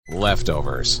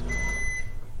Leftovers,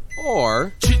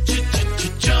 or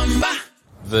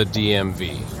the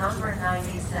DMV, Number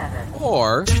 97,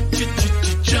 or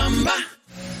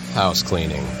house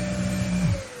cleaning,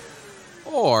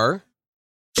 or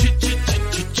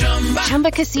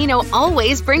Chumba Casino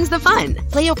always brings the fun.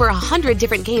 Play over 100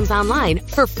 different games online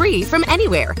for free from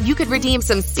anywhere. You could redeem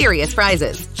some serious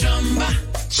prizes.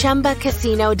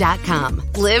 ChumbaCasino.com.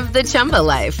 Live the Chumba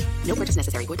life. No purchase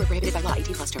necessary. Void where prohibited by law.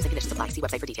 18+ terms and conditions apply. See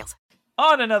website for details.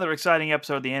 On another exciting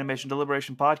episode of the Animation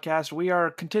Deliberation podcast, we are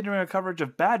continuing our coverage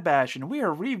of Bad Batch, and we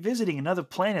are revisiting another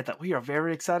planet that we are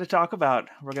very excited to talk about.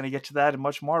 We're going to get to that and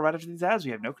much more right after these ads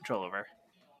we have no control over.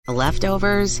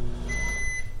 Leftovers,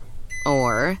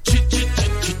 or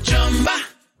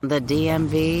the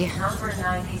DMV, number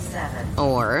 97,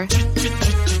 or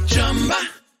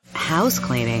house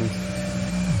cleaning,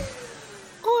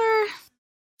 or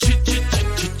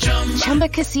Chumba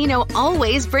Casino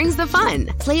always brings the fun.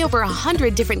 Play over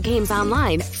 100 different games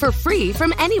online for free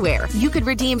from anywhere. You could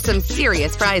redeem some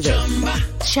serious prizes.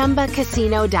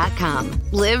 ChumbaCasino.com.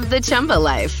 Live the Chumba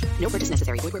life. No purchase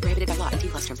necessary. Void where prohibited by law.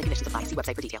 18+ terms and conditions apply. See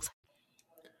website for details.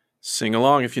 Sing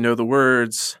along if you know the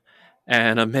words.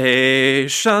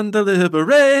 Animation,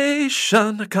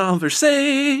 deliberation, a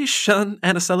conversation,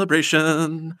 and a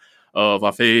celebration of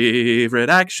our favorite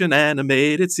action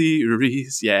animated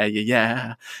series. Yeah,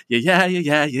 yeah, yeah, yeah, yeah,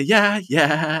 yeah, yeah, yeah,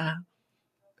 yeah.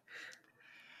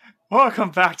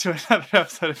 Welcome back to another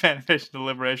episode of Animation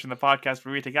Deliberation, the podcast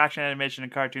where we take action animation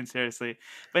and cartoons seriously,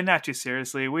 but not too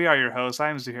seriously. We are your hosts.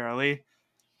 I'm Zuhair Ali.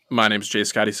 My name's J.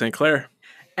 Scotty St. Clair.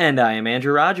 And I am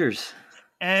Andrew Rogers.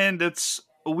 And it's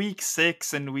week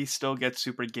 6, and we still get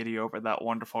super giddy over that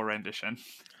wonderful rendition.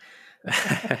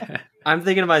 I'm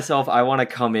thinking to myself, I want to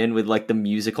come in with like the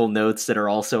musical notes that are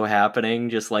also happening,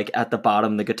 just like at the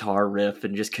bottom, the guitar riff,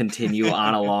 and just continue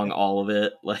on along all of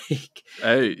it. Like,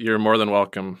 hey, you're more than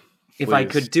welcome. If I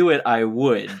could do it, I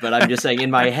would. But I'm just saying,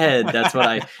 in my head, that's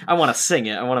what I want to sing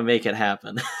it. I want to make it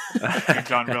happen.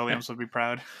 John Williams would be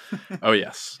proud. Oh,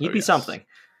 yes. He'd be something.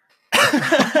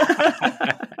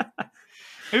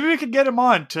 Maybe we could get him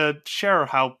on to share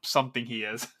how something he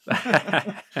is.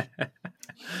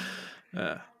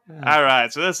 All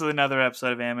right, so this is another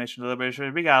episode of Animation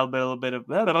Deliberation. We got a little bit of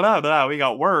blah, blah, blah, blah. We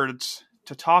got words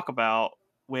to talk about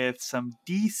with some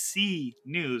DC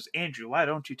news. Andrew, why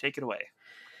don't you take it away?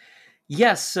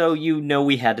 Yes, so you know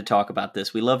we had to talk about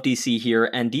this. We love DC here,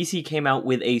 and DC came out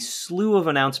with a slew of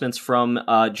announcements from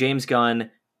James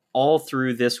Gunn all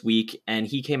through this week, and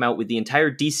he came out with the entire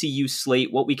DCU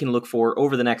slate, what we can look for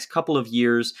over the next couple of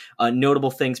years.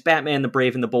 Notable things: Batman the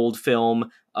Brave and the Bold film,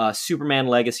 Superman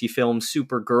Legacy film,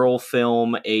 Supergirl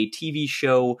film, a TV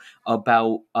show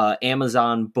about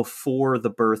Amazon before the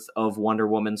birth of Wonder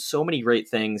Woman. So many great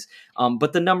things.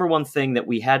 But the number one thing that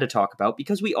we had to talk about,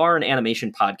 because we are an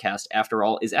animation podcast after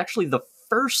all, is actually the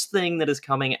first thing that is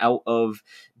coming out of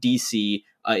DC.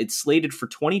 It's slated for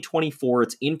 2024.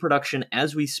 It's in production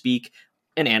as we speak,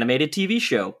 an animated TV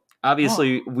show.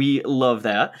 Obviously, we love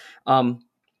that. The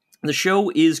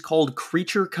show is called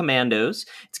Creature Commandos.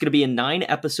 It's going to be a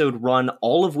 9-episode run,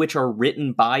 all of which are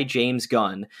written by James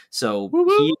Gunn. So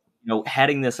he,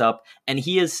 heading this up, and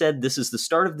he has said this is the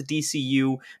start of the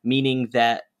DCU, meaning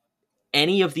that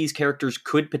any of these characters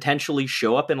could potentially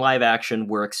show up in live action.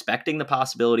 We're expecting the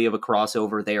possibility of a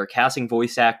crossover. They are casting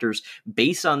voice actors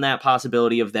based on that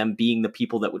possibility of them being the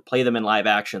people that would play them in live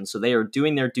action. So they are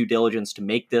doing their due diligence to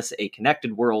make this a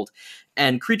connected world.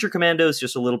 And Creature Commandos,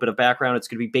 just a little bit of background, it's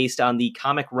going to be based on the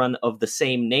comic run of the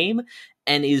same name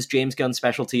and is James Gunn's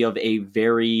specialty of a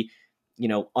very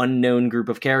unknown group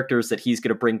of characters that he's going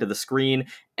to bring to the screen.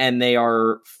 And they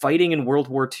are fighting in World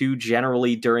War II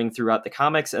generally throughout the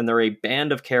comics. And they're a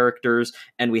band of characters.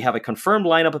 And we have a confirmed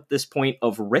lineup at this point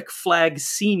of Rick Flag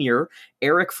Sr.,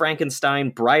 Eric Frankenstein,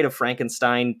 Bride of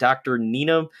Frankenstein, Dr.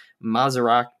 Nina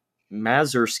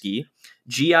Mazursky,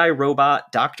 G.I.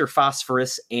 Robot, Dr.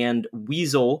 Phosphorus, and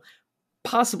Weasel,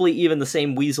 possibly even the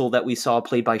same Weasel that we saw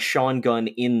played by Sean Gunn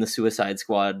in the Suicide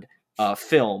Squad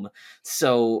film.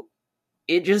 So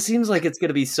it just seems like it's going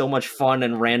to be so much fun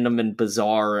and random and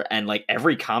bizarre, and like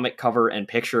every comic cover and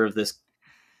picture of this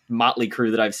motley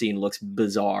crew that I've seen looks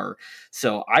bizarre.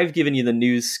 So I've given you the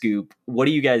news scoop. What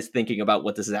are you guys thinking about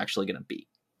what this is actually going to be?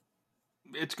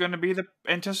 It's going to be the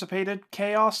anticipated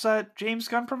chaos that James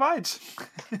Gunn provides.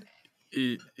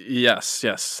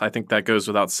 Yes. I think that goes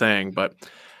without saying, but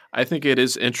I think it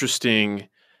is interesting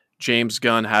James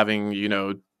Gunn having,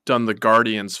 done the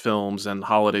Guardians films and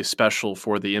holiday special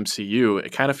for the MCU.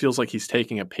 It kind of feels like he's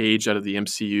taking a page out of the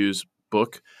MCU's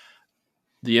book.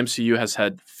 The MCU has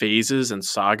had phases and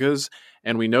sagas,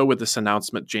 and we know with this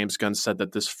announcement, James Gunn said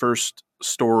that this first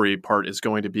story part is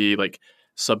going to be like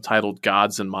subtitled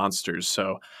Gods and Monsters.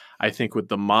 So I think with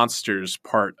the monsters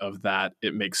part of that,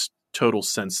 it makes total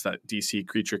sense that DC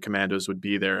Creature Commandos would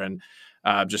be there. And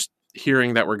just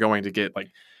hearing that we're going to get like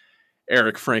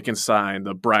Eric Frankenstein,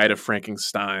 the Bride of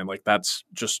Frankenstein, like that's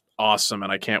just awesome.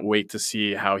 And I can't wait to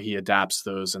see how he adapts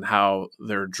those and how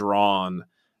they're drawn.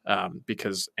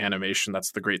 Because animation,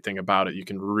 that's the great thing about it. You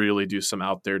can really do some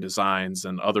out there designs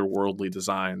and otherworldly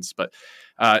designs. But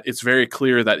it's very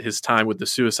clear that his time with the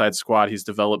Suicide Squad, he's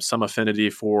developed some affinity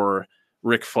for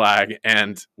Rick Flag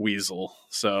and Weasel.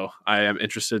 So I am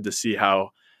interested to see how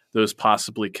those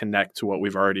possibly connect to what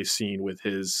we've already seen with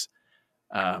his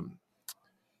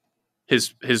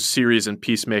series in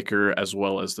Peacemaker as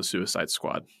well as the Suicide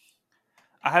Squad.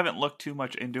 I haven't looked too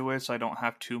much into it, so I don't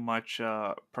have too much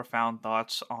profound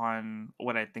thoughts on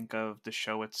what I think of the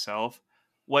show itself.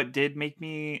 What did make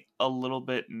me a little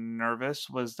bit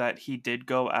nervous was that he did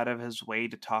go out of his way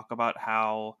to talk about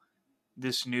how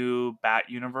this new Bat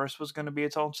universe was going to be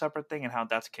its own separate thing and how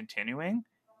that's continuing.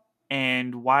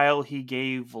 And while he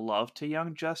gave love to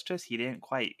Young Justice, he didn't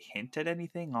quite hint at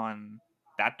anything on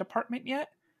that department yet.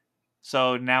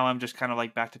 So now I'm just kind of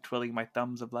like back to twiddling my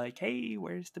thumbs of like, hey,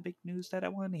 where's the big news that I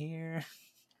want to hear?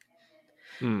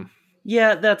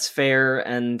 Yeah, that's fair.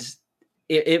 And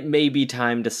it may be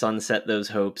time to sunset those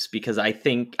hopes, because I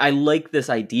think I like this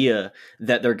idea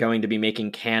that they're going to be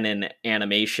making canon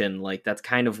animation. Like, that's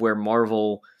kind of where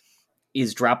Marvel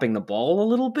is dropping the ball a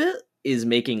little bit, is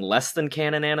making less than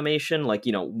canon animation. Like,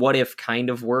 What If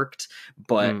kind of worked,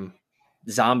 but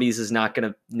Zombies is not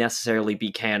going to necessarily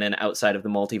be canon outside of the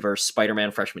multiverse.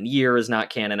 Spider-Man Freshman Year is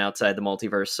not canon outside the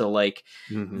multiverse. So, like,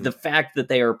 the fact that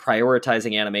they are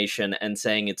prioritizing animation and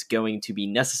saying it's going to be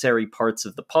necessary parts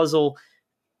of the puzzle,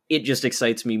 it just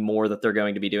excites me more that they're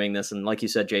going to be doing this. And like you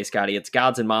said, Jay Scotty, it's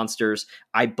Gods and Monsters.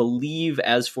 I believe,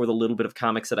 as for the little bit of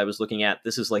comics that I was looking at,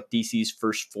 this is like DC's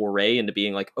first foray into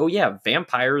being like, oh yeah,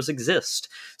 vampires exist.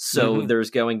 So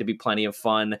there's going to be plenty of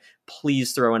fun.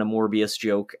 Please throw in a Morbius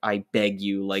joke. I beg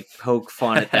you, like, poke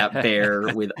fun at that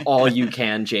bear with all you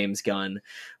can, James Gunn.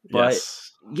 But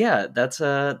yeah, that's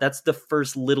the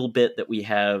first little bit that we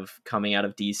have coming out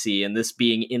of DC. And this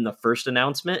being in the first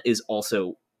announcement is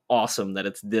also awesome that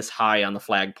it's this high on the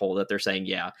flagpole that they're saying,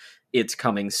 yeah, it's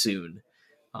coming soon,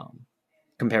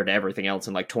 compared to everything else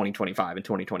in like 2025 and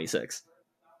 2026.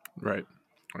 Right.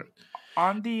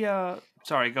 On the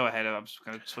sorry, go ahead. I'm just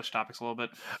going to switch topics a little bit.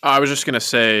 I was just going to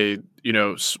say,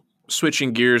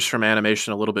 switching gears from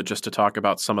animation a little bit just to talk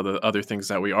about some of the other things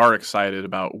that we are excited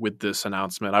about with this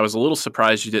announcement. I was a little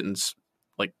surprised you didn't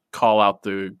like call out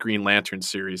the Green Lantern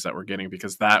series that we're getting,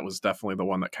 because that was definitely the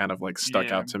one that kind of like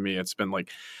stuck out to me. It's been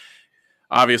like,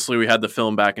 obviously we had the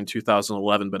film back in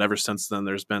 2011, but ever since then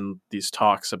there's been these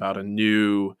talks about a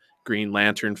new Green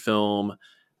Lantern film,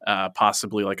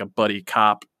 possibly like a buddy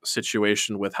cop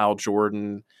situation with Hal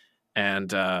Jordan and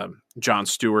Jon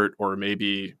Stewart, or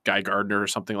maybe Guy Gardner or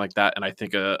something like that. And I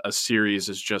think a series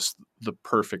is just the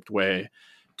perfect way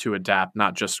to adapt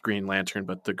not just Green Lantern,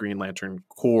 but the Green Lantern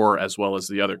core as well as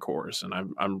the other cores. And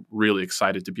I'm really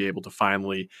excited to be able to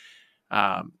finally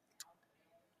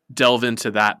delve into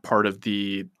that part of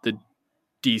the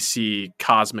DC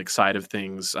cosmic side of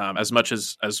things. As much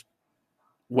as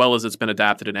well as it's been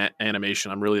adapted in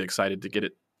animation, I'm really excited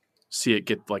to see it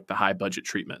get like the high budget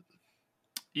treatment.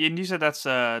 And you said that's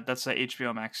a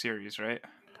HBO Max series, right?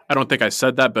 I don't think I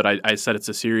said that, but I said it's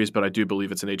a series, but I do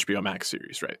believe it's an HBO Max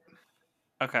series, right?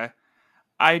 Okay.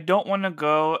 I don't want to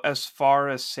go as far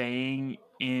as saying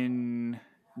in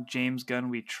James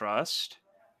Gunn we trust,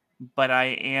 but I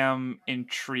am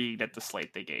intrigued at the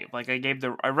slate they gave. Like, I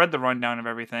read the rundown of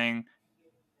everything.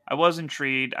 I was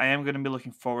intrigued. I am going to be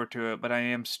looking forward to it, but I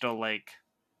am still like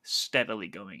steadily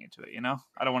going into it,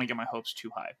 I don't want to get my hopes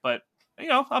too high, but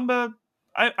I'm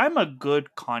a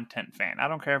good content fan. I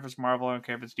don't care if it's Marvel, I don't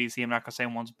care if it's DC. I'm not going to say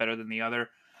one's better than the other.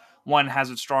 One has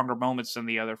its stronger moments than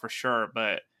the other for sure,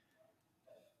 but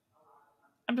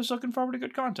I'm just looking forward to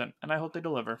good content, and I hope they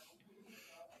deliver.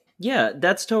 Yeah,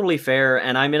 that's totally fair,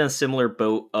 and I'm in a similar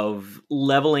boat of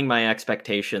leveling my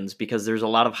expectations, because there's a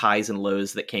lot of highs and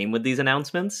lows that came with these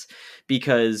announcements.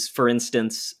 Because, for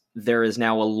instance, there is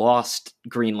now a Lost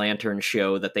Green Lantern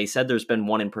show that they said there's been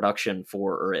one in production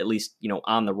for, or at least,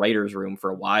 on the writer's room for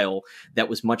a while, that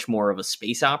was much more of a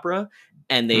space opera,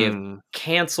 and they have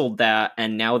canceled that,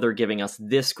 and now they're giving us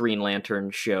this Green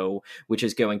Lantern show, which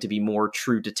is going to be more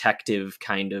true detective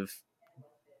kind of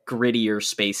grittier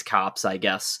space cops, I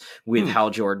guess, with Hal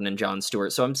Jordan and Jon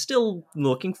Stewart. So I'm still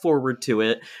looking forward to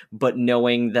it, but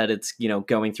knowing that it's,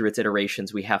 going through its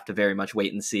iterations, we have to very much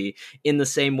wait and see. In the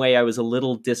same way, I was a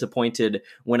little disappointed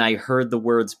when I heard the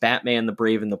words Batman, the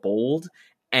Brave and the Bold,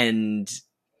 and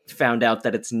found out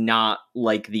that it's not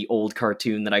like the old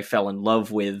cartoon that I fell in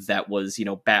love with that was,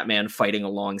 Batman fighting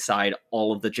alongside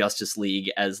all of the Justice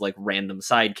League as like random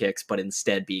sidekicks, but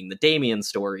instead being the Damian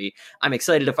story. I'm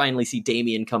excited to finally see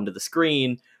Damian come to the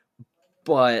screen,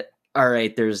 but all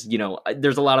right, there's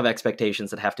a lot of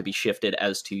expectations that have to be shifted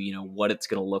as to, what it's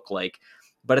going to look like.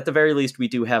 But at the very least, we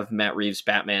do have Matt Reeves'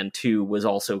 Batman 2 was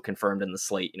also confirmed in the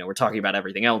slate. We're talking about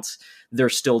everything else. They're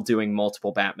still doing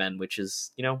multiple Batmen, which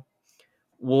is,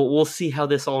 we'll see how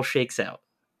this all shakes out.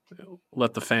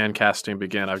 Let the fan casting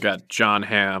begin. I've got John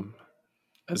Hamm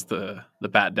as the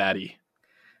Bat Daddy.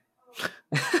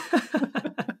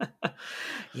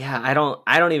 Yeah, I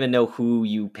don't even know who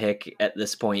you pick at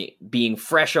this point. Being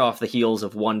fresh off the heels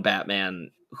of one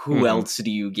Batman, who else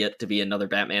do you get to be another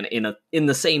Batman in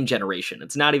the same generation?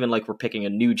 It's not even like we're picking a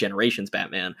new generation's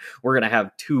Batman. We're gonna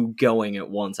have two going at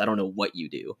once. I don't know what you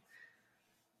do.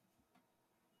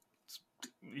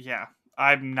 Yeah,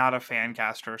 I'm not a fan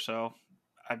caster, so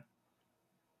I've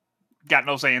got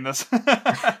no say in this.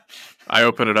 I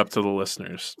open it up to the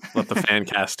listeners. Let the fan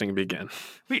casting begin.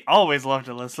 We always love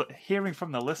to listen, hearing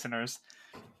from the listeners.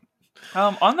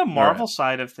 On the Marvel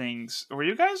side of things, were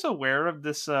you guys aware of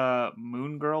this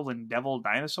Moon Girl and Devil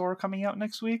Dinosaur coming out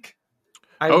next week?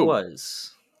 I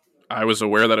was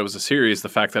aware that it was a series. The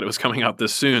fact that it was coming out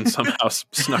this soon somehow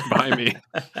snuck by me.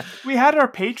 We had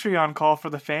our Patreon call for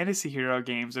the Fantasy Hero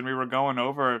games, and we were going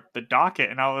over the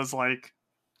docket, and I was like,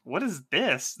 what is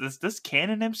this? Is this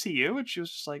canon MCU? And she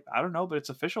was just like, I don't know, but it's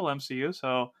official MCU,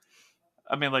 so...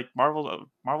 I mean, like,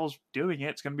 Marvel's doing it.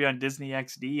 It's going to be on Disney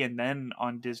XD and then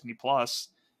on Disney Plus.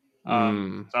 So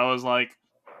I was like,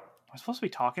 am I supposed to be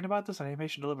talking about this on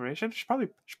Animation Deliberation? Should probably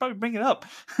bring it up.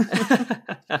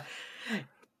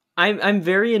 I'm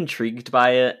very intrigued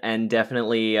by it and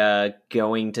definitely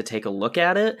going to take a look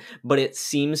at it, but it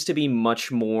seems to be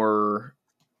much more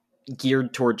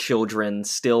geared toward children,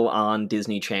 still on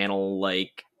Disney Channel,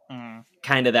 like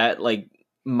kind of that like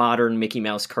modern Mickey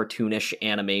Mouse cartoonish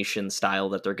animation style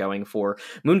that they're going for.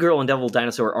 Moon Girl and Devil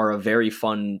Dinosaur are a very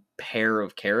fun pair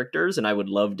of characters, and I would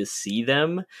love to see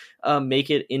them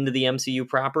make it into the MCU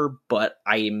proper, but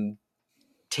I'm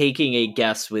taking a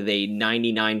guess with a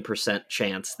 99%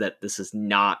 chance that this is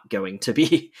not going to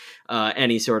be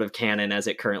any sort of canon as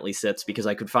it currently sits, because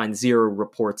I could find zero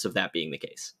reports of that being the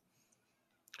case.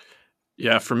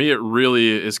 Yeah, for me, it really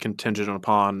is contingent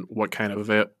upon what kind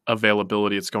of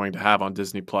availability it's going to have on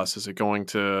Disney Plus. Is it going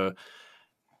to,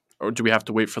 or do we have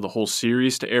to wait for the whole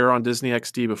series to air on Disney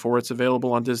XD before it's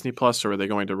available on Disney Plus, or are they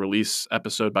going to release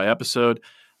episode by episode?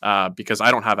 Because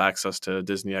I don't have access to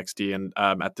Disney XD, and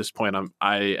at this point,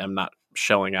 I am not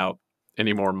shelling out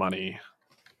any more money.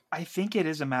 I think it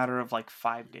is a matter of like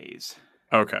 5 days.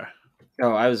 Okay.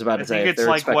 Oh, I was about to say, if they're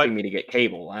like expecting me to get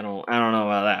cable, I don't know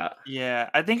about that. Yeah,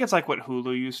 I think it's like what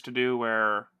Hulu used to do,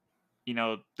 where,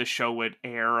 the show would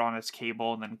air on its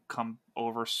cable and then come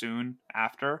over soon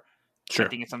after. Sure. I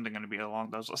think it's something going to be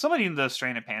along those lines. Somebody in the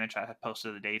Strain and Panic chat had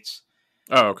posted the dates.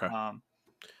 Oh, okay.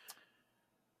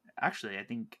 Actually, I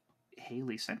think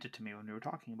Haley sent it to me when we were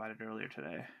talking about it earlier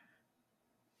today.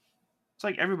 It's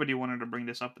like everybody wanted to bring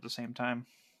this up at the same time.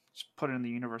 Just put it in the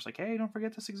universe, like, hey, don't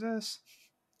forget this exists.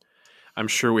 I'm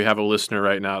sure we have a listener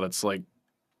right now that's like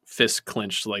fist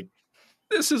clenched, like,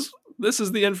 this is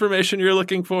the information you're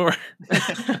looking for.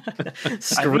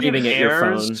 Screaming at your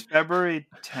phone. February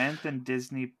 10th and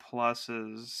Disney Plus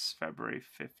is February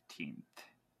 15th.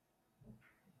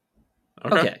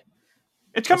 Okay.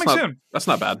 It's coming soon. That's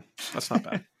not bad.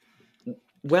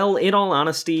 Well, in all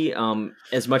honesty,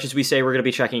 as much as we say we're going to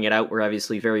be checking it out, we're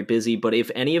obviously very busy. But if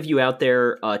any of you out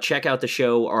there check out the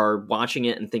show, are watching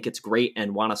it and think it's great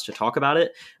and want us to talk about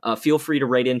it, feel free to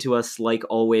write into us. Like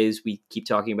always, we keep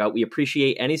talking about, we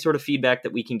appreciate any sort of feedback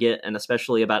that we can get, and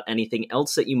especially about anything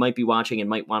else that you might be watching and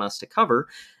might want us to cover.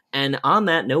 And on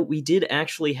that note, we did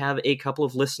actually have a couple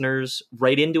of listeners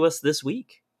write into us this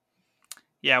week.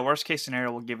 Yeah, worst case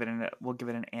scenario, we'll give it an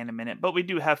a minute. But we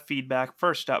do have feedback.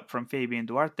 First up from Fabian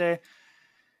Duarte.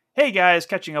 Hey guys,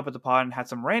 catching up with the pod and had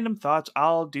some random thoughts.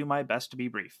 I'll do my best to be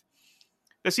brief.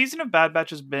 The season of Bad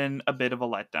Batch has been a bit of a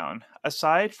letdown.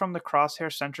 Aside from the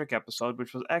Crosshair-centric episode,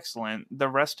 which was excellent, the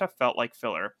rest have felt like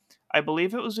filler. I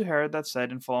believe it was Zuhair that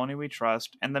said, in Filoni we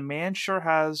trust, and the man sure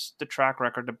has the track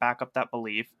record to back up that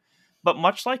belief. But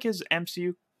much like his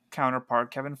MCU counterpart,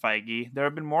 Kevin Feige, there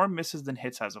have been more misses than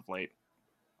hits as of late.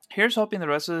 Here's hoping the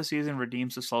rest of the season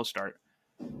redeems the slow start.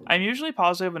 I'm usually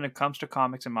positive when it comes to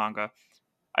comics and manga.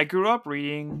 I grew up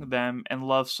reading them and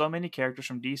love so many characters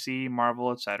from DC,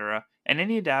 Marvel, etc., and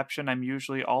any adaptation I'm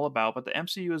usually all about, but the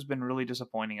MCU has been really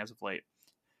disappointing as of late.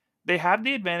 They have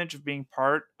the advantage of being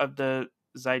part of the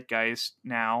zeitgeist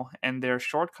now, and their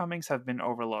shortcomings have been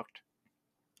overlooked.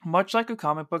 Much like a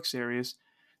comic book series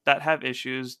that have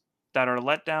issues that are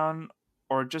let down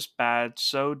or just bad,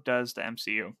 so does the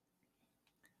MCU.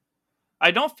 I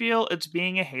don't feel it's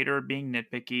being a hater or being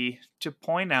nitpicky to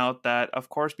point out that, of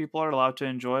course, people are allowed to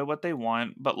enjoy what they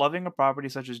want, but loving a property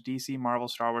such as DC, Marvel,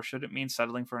 Star Wars shouldn't mean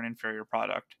settling for an inferior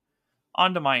product.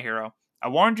 On to My Hero. I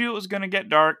warned you it was going to get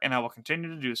dark, and I will continue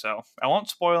to do so. I won't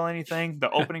spoil anything. The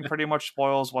opening pretty much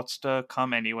spoils what's to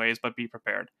come anyways, but be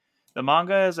prepared. The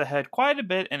manga is ahead quite a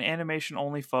bit, and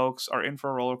animation-only folks are in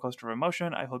for a roller coaster of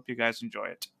emotion. I hope you guys enjoy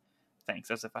it.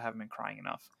 Thanks, as if I haven't been crying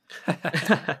enough.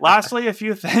 Lastly, a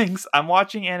few things. I'm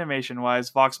watching animation-wise.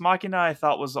 Vox Machina I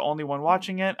thought was the only one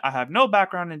watching it. I have no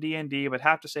background in D&D, but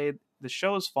have to say the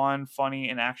show is fun, funny,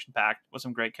 and action-packed with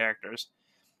some great characters.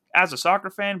 As a soccer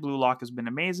fan, Blue Lock has been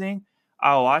amazing.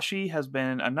 Aoashi has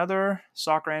been another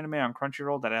soccer anime on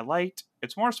Crunchyroll that I liked.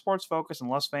 It's more sports-focused and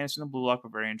less fantasy than Blue Lock,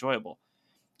 but very enjoyable.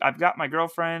 I've got my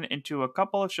girlfriend into a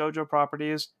couple of shoujo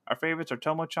properties. Our favorites are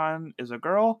Tomo-chan is a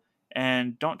girl,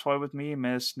 and Don't Toy With Me,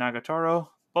 Miss Nagatoro.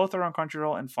 Both are on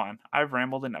Crunchyroll and fun. I've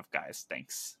rambled enough, guys.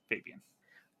 Thanks, Fabian.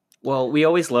 Well, we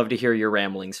always love to hear your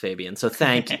ramblings, Fabian, so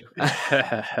thank you.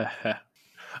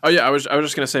 Oh yeah, I was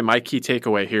just gonna say my key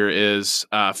takeaway here is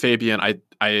Fabian.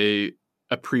 I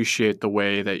appreciate the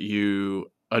way that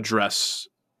you address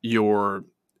your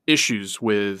issues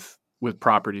with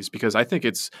properties, because I think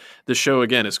the show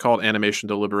again is called Animation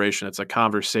Deliberation. It's a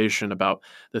conversation about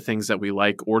the things that we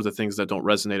like or the things that don't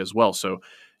resonate as well. So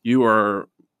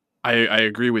I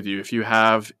agree with you. If you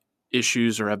have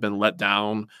issues or have been let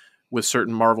down with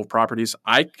certain Marvel properties,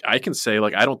 I can say,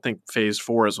 like, I don't think Phase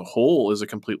 4 as a whole is a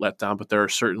complete letdown, but there are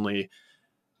certainly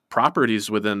properties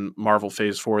within Marvel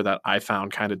Phase 4 that I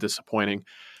found kind of disappointing.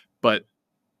 But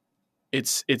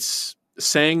it's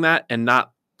saying that and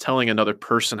not telling another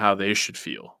person how they should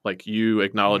feel. Like, you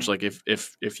acknowledge, like,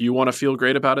 if you want to feel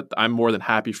great about it, I'm more than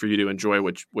happy for you to enjoy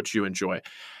what you enjoy.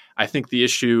 I think the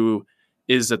issue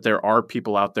is that there are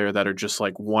people out there that are just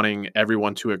like wanting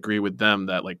everyone to agree with them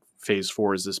that like Phase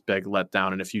 4 is this big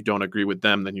letdown, and if you don't agree with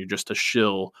them, then you're just a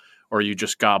shill, or you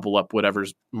just gobble up whatever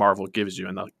Marvel gives you,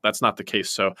 and that's not the case.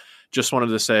 So just wanted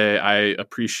to say I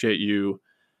appreciate you,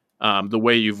 the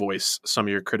way you voice some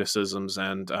of your criticisms,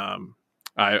 and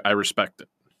I respect it.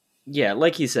 Yeah,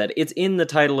 like you said, it's in the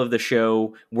title of the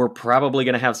show. We're probably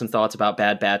going to have some thoughts about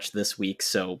Bad Batch this week,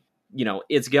 so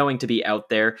it's going to be out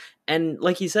there. And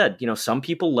like you said, some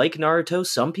people like Naruto.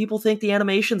 Some people think the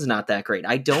animation's not that great.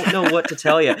 I don't know what to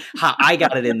tell you. I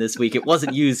got it in this week. It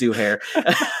wasn't you, Zuhair.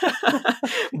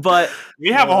 But we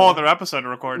have a whole other episode to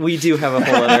record. We do have a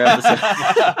whole other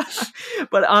episode.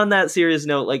 But on that serious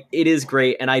note, like, it is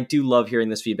great. And I do love hearing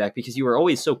this feedback because you are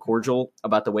always so cordial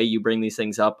about the way you bring these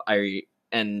things up.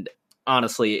 And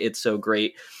honestly, it's so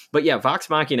great. But yeah, Vox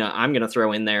Machina, I'm going to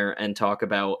throw in there and talk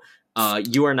about.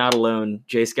 You are not alone.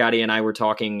 Jay Scotty and I were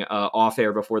talking off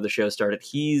air before the show started.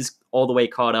 He's all the way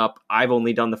caught up. I've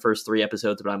only done the first 3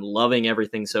 episodes, but I'm loving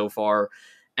everything so far.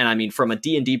 And I mean, from a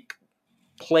D&D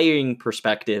playing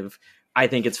perspective, I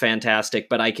think it's fantastic,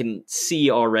 but I can see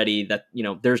already that,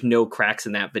 there's no cracks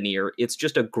in that veneer. It's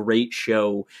just a great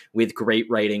show with great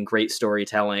writing, great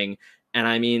storytelling. And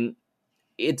I mean,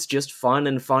 it's just fun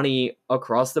and funny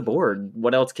across the board.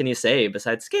 What else can you say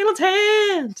besides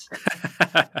Skeletons?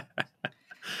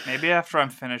 Maybe after I'm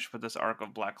finished with this arc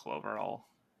of Black Clover, I'll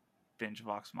binge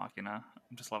Vox Machina.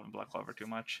 I'm just loving Black Clover too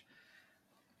much.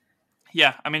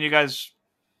 Yeah, I mean, you guys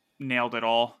nailed it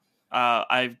all.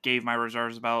 I gave my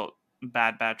reserves about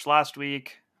Bad Batch last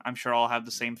week. I'm sure I'll have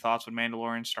the same thoughts when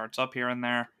Mandalorian starts up here and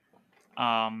there.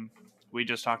 We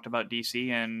just talked about DC,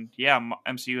 and yeah,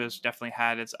 MCU has definitely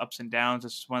had its ups and downs.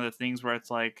 It's one of the things where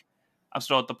it's like, I'm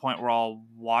still at the point where I'll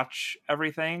watch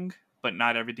everything, but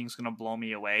not everything's going to blow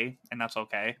me away, and that's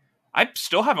okay. I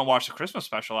still haven't watched the Christmas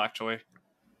special, actually.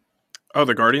 Oh,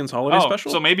 the Guardians Holiday Special?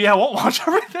 So maybe I won't watch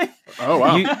everything. Oh,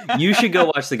 wow. You should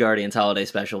go watch the Guardians Holiday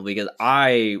Special, because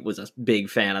I was a big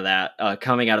fan of that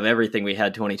coming out of everything we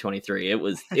had 2023.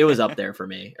 It was up there for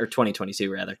me, or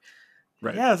 2022, rather.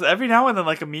 Right. Yeah, so every now and then,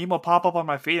 like, a meme will pop up on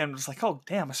my feed, and I'm just like, oh,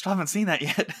 damn, I still haven't seen that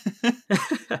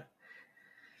yet.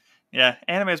 Yeah,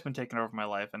 anime has been taking over my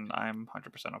life, and I'm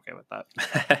 100% okay with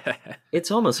that.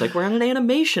 It's almost like we're on an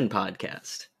animation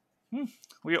podcast.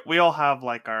 We all have,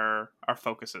 like, our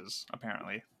focuses,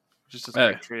 apparently. Just a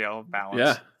great trio of balance.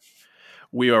 Yeah.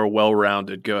 we are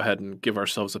well-rounded. Go ahead and give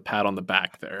ourselves a pat on the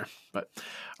back there. But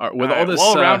with all this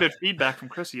well-rounded feedback from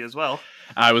Chrissy as well.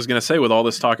 I was going to say, with all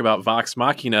this talk about Vox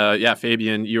Machina, yeah,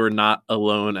 Fabian, you are not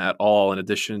alone at all. In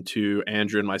addition to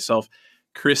Andrew and myself,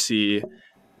 Chrissy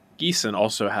Geeson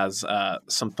also has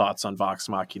some thoughts on Vox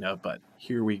Machina, but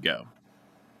here we go.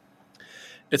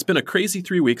 It's been a crazy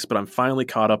 3 weeks, but I'm finally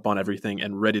caught up on everything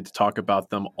and ready to talk about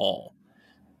them all.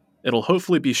 It'll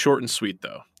hopefully be short and sweet,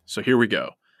 though, so here we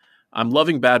go. I'm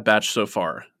loving Bad Batch so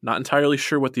far. Not entirely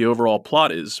sure what the overall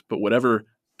plot is, but whatever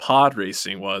pod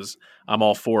racing was, I'm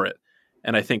all for it.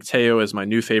 And I think Teo is my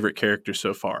new favorite character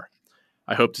so far.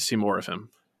 I hope to see more of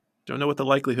him. Don't know what the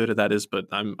likelihood of that is, but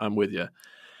I'm with you.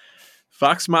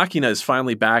 Vox Machina is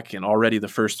finally back, and already the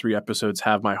first 3 episodes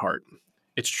have my heart.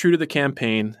 It's true to the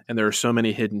campaign, and there are so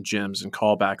many hidden gems and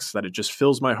callbacks that it just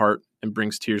fills my heart and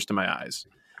brings tears to my eyes.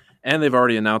 And they've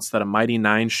already announced that a Mighty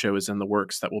Nine show is in the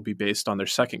works that will be based on their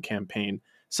second campaign,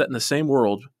 set in the same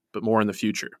world, but more in the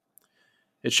future.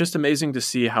 It's just amazing to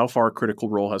see how far Critical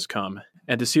Role has come,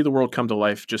 and to see the world come to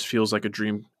life just feels like a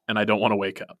dream, and I don't want to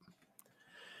wake up.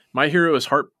 My hero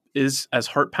is as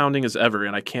heart-pounding as ever,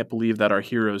 and I can't believe that our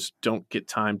heroes don't get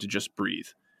time to just breathe.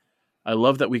 I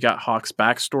love that we got Hawk's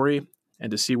backstory,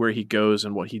 and to see where he goes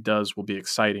and what he does will be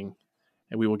exciting,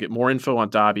 and we will get more info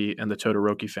on Dabi and the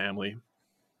Todoroki family.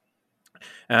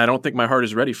 And I don't think my heart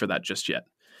is ready for that just yet.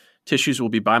 Tissues will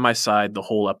be by my side the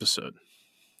whole episode.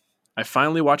 I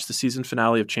finally watched the season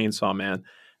finale of Chainsaw Man,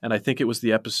 and I think it was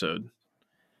the episode.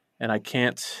 And I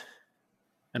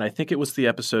think it was the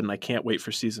episode, and I can't wait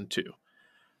for season 2.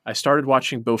 I started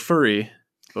watching Bofuri.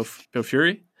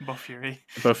 Bofuri?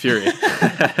 Bofuri.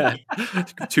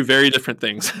 2 very different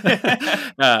things.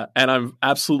 And I'm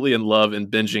absolutely in love and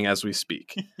binging as we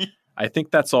speak. I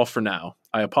think that's all for now.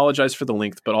 I apologize for the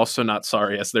length, but also not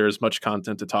sorry, as there is much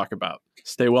content to talk about.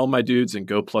 Stay well, my dudes, and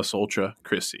go plus ultra,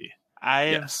 Chrissy. I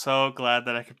am so glad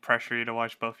that I could pressure you to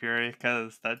watch Bofuri,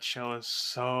 because that show is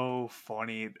so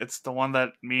funny. It's the one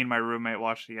that me and my roommate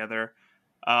watched together.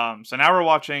 So now we're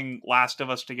watching Last of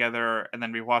Us together, and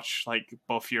then we watch like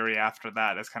Bofuri after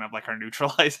that as kind of like our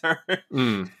neutralizer.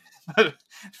 But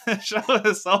the show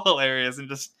is so hilarious and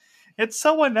just it's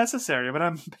so unnecessary, but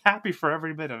I'm happy for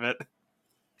every bit of it.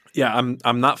 Yeah,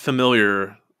 I'm not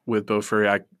familiar with Bofuri.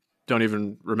 I don't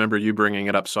even remember you bringing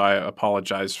it up, so I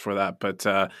apologize for that.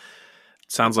 But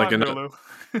sounds like another.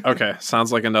 Okay,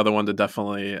 sounds like another one to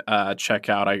definitely check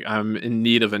out. I'm in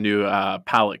need of a new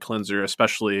palate cleanser,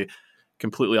 especially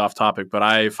completely off topic. But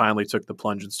I finally took the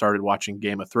plunge and started watching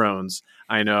Game of Thrones.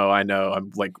 I know.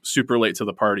 I'm like super late to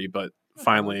the party, but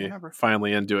finally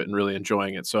into it and really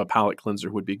enjoying it. So a palate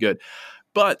cleanser would be good.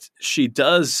 But she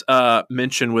does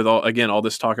mention with all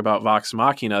this talk about Vox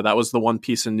Machina, that was the one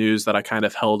piece of news that I kind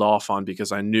of held off on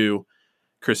because I knew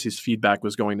Chrissy's feedback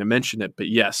was going to mention it. But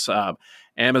yes,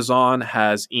 Amazon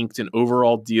has inked an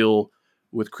overall deal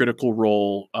with Critical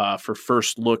Role for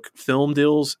first look film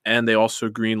deals, and they also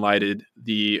greenlit,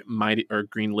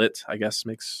 I guess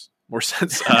makes more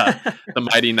sense, the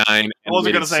Mighty Nine. I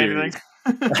wasn't going to say anything.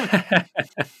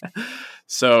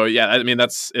 So yeah, I mean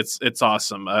it's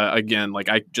awesome. Again, like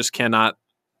I just cannot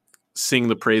sing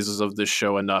the praises of this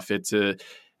show enough. It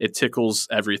tickles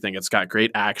everything. It's got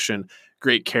great action,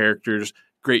 great characters,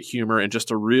 great humor, and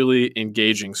just a really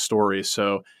engaging story.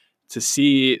 So to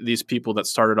see these people that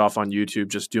started off on YouTube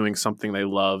just doing something they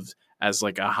loved as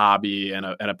like a hobby and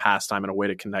a pastime and a way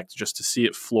to connect, just to see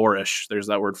it flourish. There's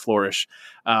that word flourish.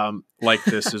 Like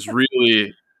this is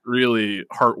really, really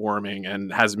heartwarming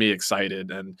and has me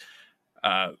excited. And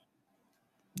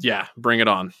yeah, bring it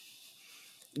on.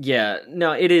 Yeah,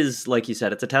 no, it is, like you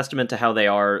said, it's a testament to how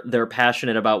they're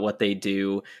passionate about what they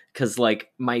do. Because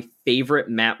like my favorite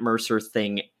Matt Mercer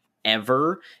thing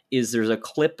ever is there's a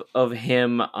clip of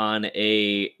him on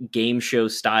a game show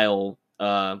style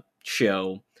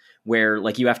show where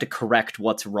like you have to correct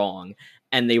what's wrong,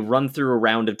 and they run through a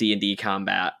round of D&D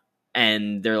combat,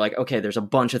 and they're like, okay, there's a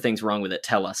bunch of things wrong with it,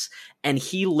 tell us. And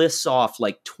he lists off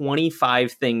like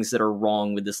 25 things that are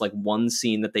wrong with this like one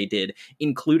scene that they did,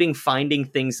 including finding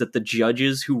things that the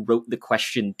judges who wrote the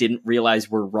question didn't realize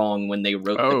were wrong when they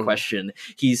wrote the question.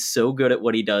 He's so good at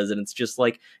what he does, and it's just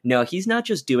like, no, he's not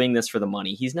just doing this for the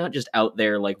money. He's not just out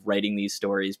there like writing these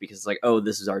stories because it's like, oh,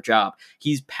 this is our job.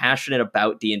 He's passionate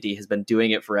about D&D, has been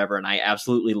doing it forever, and I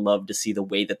absolutely love to see the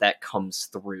way that comes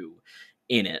through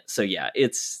in it. So yeah,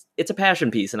 it's a passion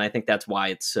piece, and I think that's why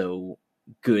it's so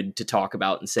good to talk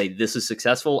about and say this is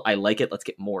successful. I like it. Let's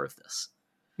get more of this.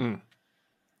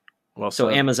 Well, so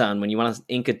Amazon, when you want to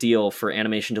ink a deal for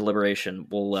Animation Deliberation,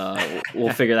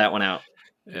 we'll figure that one out.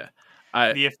 Yeah,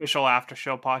 the official after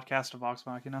show podcast of Vox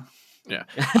Machina. Yeah.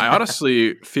 I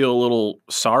honestly feel a little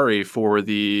sorry for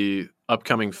the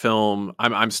upcoming film.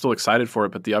 I'm still excited for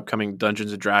it, but the upcoming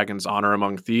Dungeons and Dragons Honor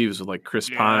Among Thieves with like Chris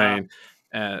Yeah. Pine,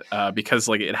 because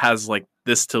like it has like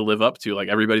this to live up to. Like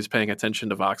everybody's paying attention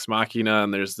to Vox Machina,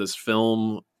 and there's this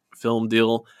film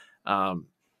deal. Um,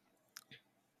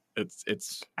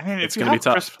 it's I mean, it's if you going to be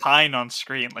have Chris tough. Pine on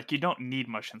screen, like you don't need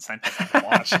much incentive to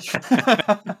watch.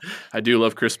 I do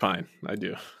love Chris Pine. I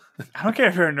do. I don't care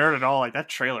if you're a nerd at all. Like that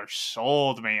trailer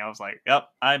sold me. I was like, "Yep,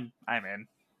 I'm in."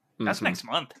 That's Mhm. next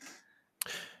month.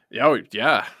 Yeah,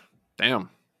 yeah. Damn.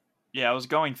 Yeah, I was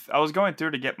going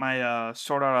through to get my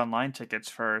Sword Art Online tickets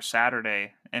for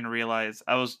Saturday and realized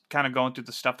I was kind of going through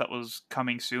the stuff that was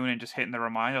coming soon and just hitting the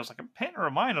remind. I was like, I'm hitting a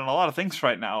remind on a lot of things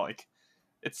right now. Like,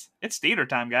 it's theater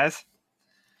time, guys.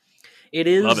 It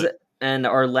is. Love it. And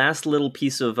our last little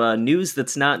piece of news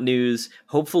that's not news.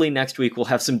 Hopefully next week we'll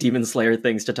have some Demon Slayer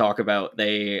things to talk about.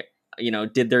 They,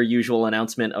 did their usual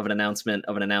announcement of an announcement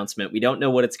of an announcement. We don't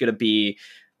know what it's going to be.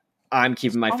 I'm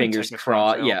keeping my fingers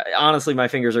crossed. Yeah, honestly, my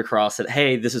fingers are crossed that,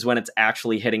 hey, this is when it's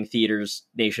actually hitting theaters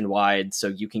nationwide, so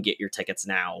you can get your tickets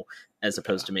now, as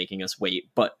opposed to making us wait.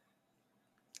 But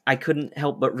I couldn't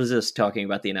help but resist talking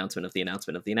about the announcement of the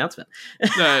announcement of the announcement.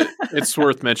 It's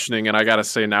worth mentioning, and I gotta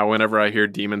say now, whenever I hear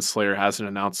Demon Slayer has an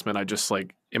announcement, I just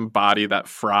like embody that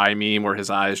Fry meme where his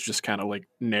eyes just kind of like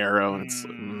narrow, and it's.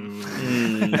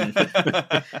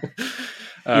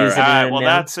 All right, well,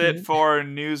 that's it for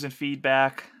news and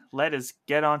feedback. Let us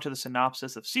get on to the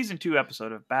synopsis of Season 2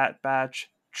 episode of Bad Batch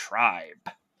Tribe.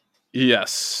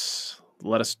 Yes,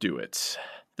 let us do it.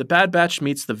 The Bad Batch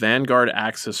meets the Vanguard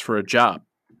Axis for a job,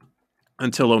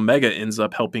 until Omega ends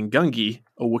up helping Gungi,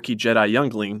 a Wookiee Jedi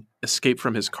youngling, escape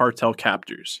from his cartel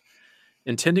captors.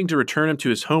 Intending to return him to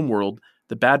his homeworld,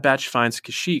 the Bad Batch finds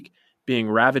Kashyyyk being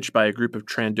ravaged by a group of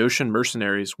Trandoshan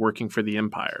mercenaries working for the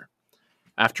Empire.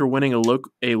 After winning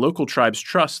a local tribe's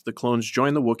trust, the clones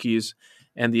join the Wookiees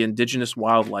and the indigenous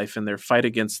wildlife in their fight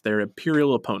against their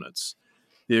Imperial opponents.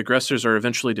 The aggressors are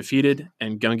eventually defeated,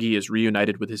 and Gungi is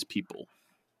reunited with his people.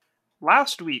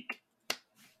 Last week, I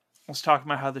was talking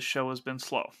about how the show has been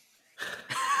slow.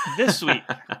 This week,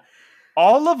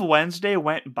 all of Wednesday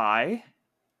went by,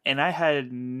 and I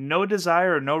had no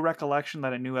desire or no recollection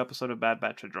that a new episode of Bad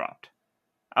Batch had dropped.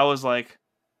 I was like,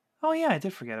 oh yeah, I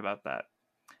did forget about that.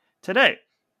 Today,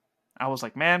 I was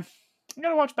like, man, I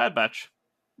gotta watch Bad Batch.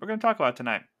 We're gonna talk about it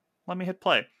tonight. Let me hit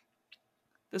play.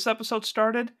 This episode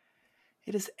started.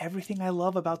 It is everything I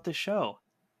love about this show.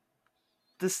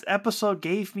 This episode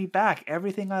gave me back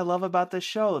everything I love about this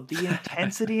show. The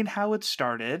intensity in how it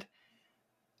started.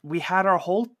 We had our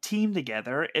whole team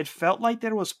together. It felt like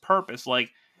there was purpose.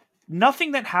 Like,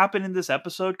 nothing that happened in this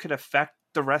episode could affect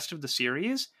the rest of the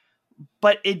series,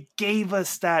 but it gave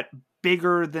us that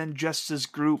bigger than just this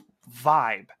group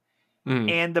vibe.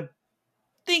 And the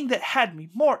thing that had me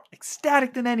more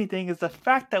ecstatic than anything is the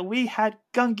fact that we had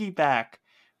Gungi back.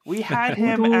 We had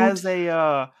him as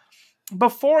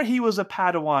before he was a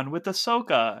Padawan with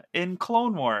Ahsoka in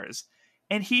Clone Wars.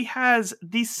 And he has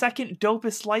the second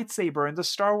dopest lightsaber in the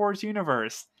Star Wars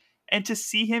universe. And to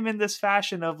see him in this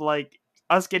fashion of like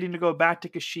us getting to go back to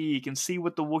Kashyyyk and see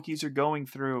what the Wookiees are going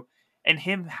through, and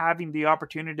him having the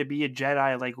opportunity to be a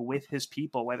Jedi like with his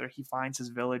people, whether he finds his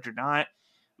village or not.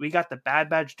 We got the Bad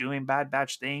Batch doing Bad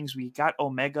Batch things. We got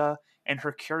Omega and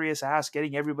her curious ass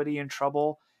getting everybody in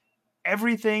trouble.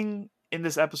 Everything in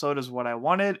this episode is what I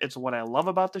wanted. It's what I love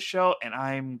about the show, and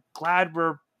I'm glad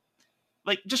we're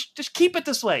like just keep it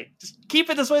this way. Just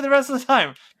keep it this way the rest of the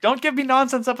time. Don't give me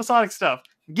nonsense episodic stuff.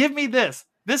 Give me this.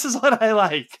 This is what I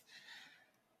like.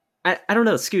 I don't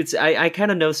know, Scoots. I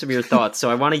kind of know some of your thoughts, so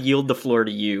I want to yield the floor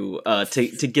to you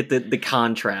to get the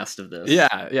contrast of this.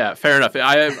 Yeah, fair enough.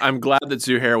 I'm glad that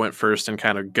Zuhair went first and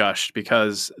kind of gushed,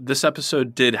 because this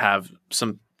episode did have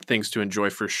some things to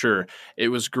enjoy for sure. It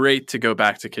was great to go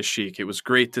back to Kashyyyk. It was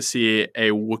great to see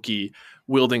a Wookiee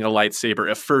wielding a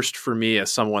lightsaber, a first for me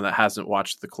as someone that hasn't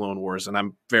watched the Clone Wars, and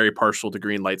I'm very partial to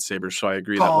green lightsabers, so I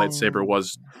agree that lightsaber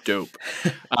was dope.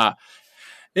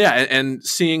 Yeah, and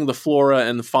seeing the flora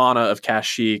and the fauna of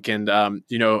Kashyyyk, and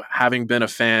having been a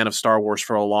fan of Star Wars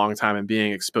for a long time and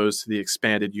being exposed to the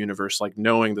expanded universe, like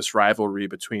knowing this rivalry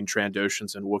between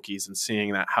Trandoshans and Wookiees and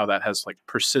seeing that how that has like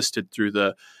persisted through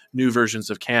the new versions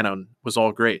of canon was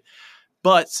all great.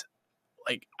 But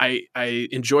like I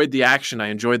enjoyed the action, I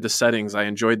enjoyed the settings, I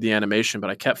enjoyed the animation, but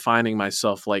I kept finding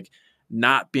myself like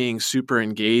not being super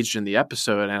engaged in the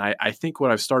episode. And I think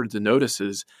what I've started to notice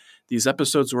is these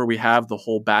episodes where we have the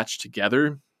whole batch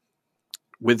together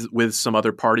with some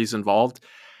other parties involved,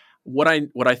 what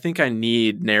I think I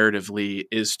need narratively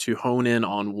is to hone in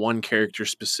on one character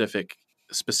specific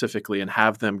specifically and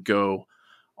have them go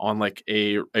on like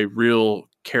a real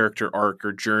character arc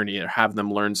or journey, or have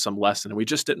them learn some lesson. And we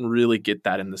just didn't really get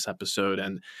that in this episode.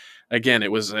 And again,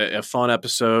 it was a fun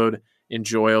episode,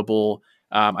 enjoyable.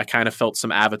 I kind of felt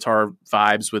some Avatar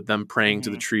vibes with them praying to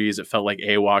the trees. It felt like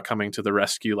Awa coming to the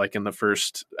rescue, like in the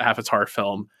first Avatar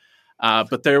film.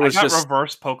 But there was just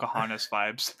reverse Pocahontas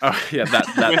vibes. Oh yeah,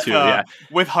 that with, too. Yeah,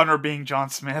 with Hunter being John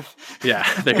Smith. Yeah,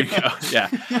 there you go. Yeah,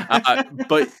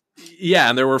 but yeah,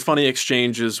 and there were funny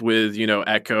exchanges with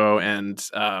Echo and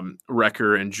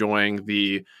Wrecker enjoying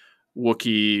the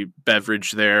Wookiee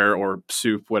beverage there, or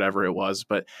soup, whatever it was.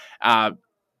 But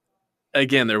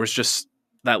again, there was just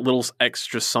that little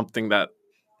extra something that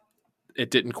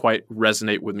it didn't quite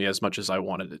resonate with me as much as I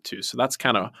wanted it to. So that's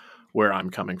kind of where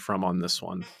I'm coming from on this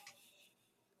one.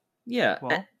 Yeah.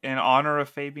 Well, in honor of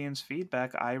Fabian's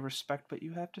feedback, I respect what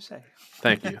you have to say.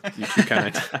 Thank you. You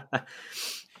kind of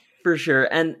for sure.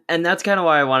 And that's kind of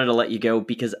why I wanted to let you go,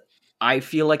 because I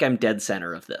feel like I'm dead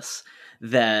center of this.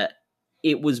 That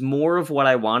it was more of what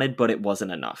I wanted, but it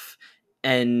wasn't enough.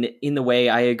 And in the way,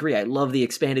 I agree. I love the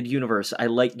expanded universe. I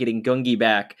like getting Gungi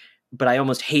back, but I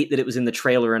almost hate that it was in the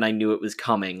trailer and I knew it was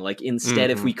coming. Like, instead,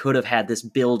 if we could have had this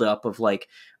build up of like,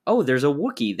 oh, there's a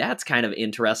Wookiee, that's kind of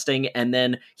interesting, and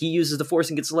then he uses the Force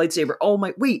and gets a lightsaber. Oh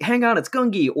my, wait, hang on, it's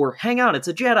Gungi, or hang on, it's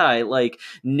a Jedi. Like,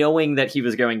 knowing that he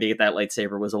was going to get that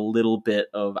lightsaber was a little bit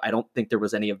of, I don't think there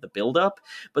was any of the build up.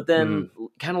 But then,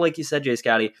 kind of like you said, Jay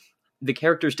Scotty, the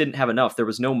characters didn't have enough. There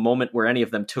was no moment where any of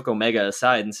them took Omega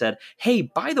aside and said, hey,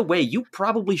 by the way, you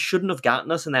probably shouldn't have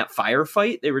gotten us in that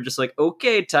firefight. They were just like,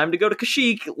 okay, time to go to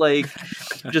Kashyyyk. Like,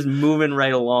 just moving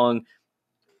right along.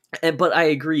 But I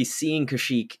agree, seeing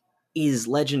Kashyyyk is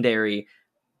legendary.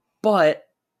 But,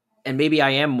 and maybe I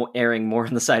am erring more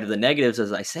on the side of the negatives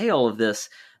as I say all of this,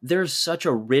 there's such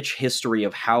a rich history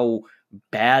of how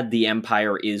bad the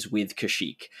Empire is with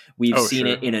Kashyyyk. We've seen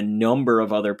it in a number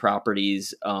of other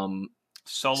properties.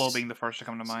 Solo being the first to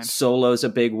come to mind. Solo's a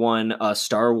big one.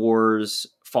 Star Wars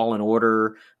Fallen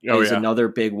Order is another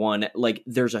big one. Like,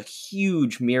 there's a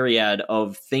huge myriad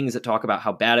of things that talk about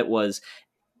how bad it was.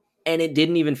 And it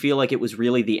didn't even feel like it was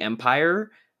really the Empire.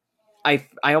 I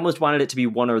almost wanted it to be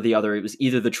one or the other. It was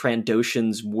either the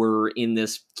Trandoshans were in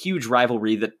this huge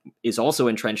rivalry that is also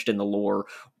entrenched in the lore,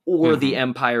 or the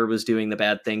Empire was doing the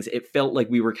bad things. It felt like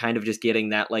we were kind of just getting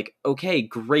that, like, okay,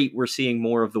 great, we're seeing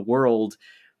more of the world,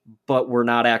 but we're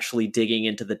not actually digging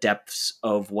into the depths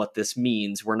of what this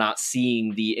means. We're not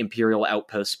seeing the Imperial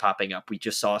outposts popping up. We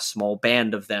just saw a small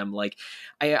band of them. Like,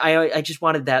 I just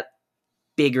wanted that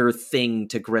bigger thing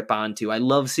to grip onto. I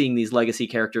love seeing these legacy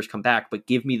characters come back, but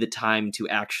give me the time to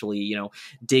actually,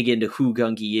 dig into who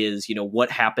Gungi is,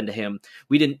 what happened to him.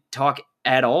 We didn't talk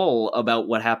at all about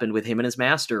what happened with him and his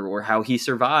master, or how he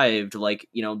survived. Like,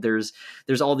 there's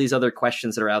all these other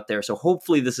questions that are out there. So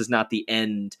hopefully this is not the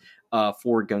end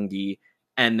for Gungi,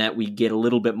 and that we get a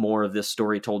little bit more of this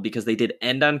story told, because they did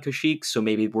end on Kashyyyk, so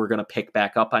maybe we're going to pick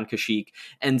back up on Kashyyyk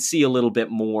and see a little bit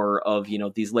more of,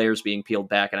 these layers being peeled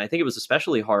back. And I think it was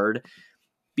especially hard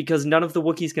because none of the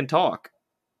Wookiees can talk.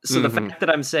 So the fact that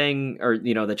I'm saying, or,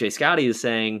 that Jay Scotty is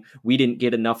saying we didn't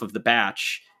get enough of the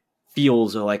batch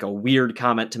feels like a weird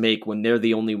comment to make when they're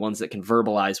the only ones that can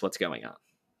verbalize what's going on.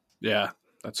 Yeah,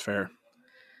 that's fair.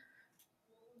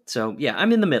 So yeah,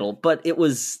 I'm in the middle, but it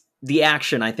was... the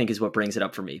action, I think, is what brings it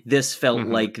up for me. This felt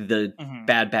like the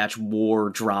Bad Batch war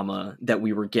drama that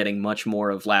we were getting much more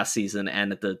of last season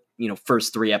and at the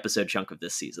first 3 episode chunk of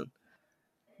this season.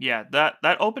 Yeah,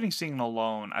 that opening scene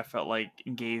alone, I felt like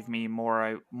gave me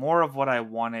more of what I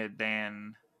wanted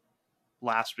than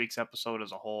last week's episode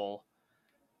as a whole.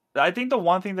 I think the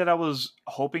one thing that I was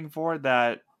hoping for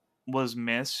that was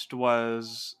missed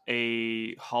was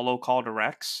a holo call to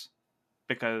Rex,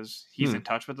 because he's in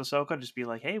touch with Ahsoka. Just be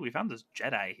like, hey, we found this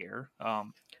Jedi here.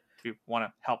 If you want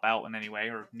to help out in any way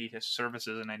or need his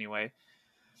services in any way.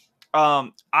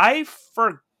 I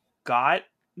forgot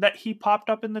that he popped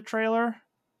up in the trailer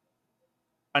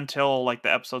until like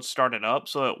the episode started up.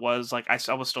 So it was like,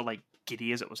 I was still like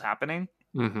giddy as it was happening.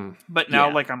 But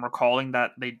now like I'm recalling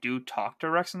that they do talk to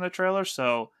Rex in the trailer.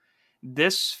 So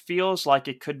this feels like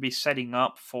it could be setting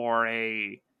up for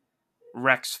a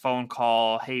Rex phone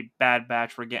call. Hey, Bad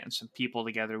Batch, we're getting some people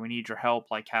together. We need your help,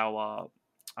 like how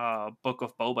Book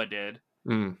of Boba did.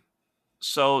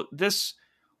 So this,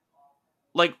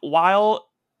 like, while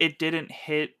it didn't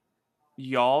hit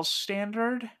y'all's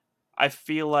standard, I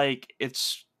feel like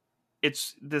it's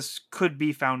this could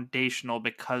be foundational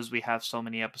because we have so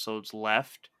many episodes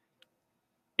left.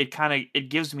 It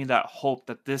gives me that hope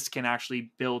that this can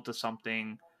actually build to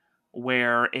something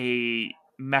where a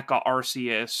Mecha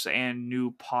Arceus and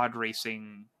new pod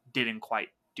racing didn't quite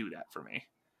do that for me.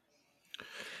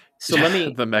 So let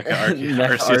me the Mecha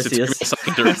Mecha Arceus. It took me a Arceus.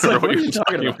 second to It's like, remember what what are you you were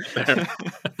talking talking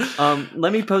about there.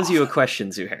 Let me pose you a question,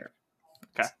 Zuhair.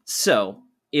 Okay. So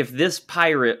if this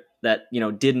pirate that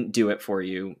didn't do it for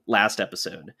you last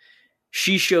episode,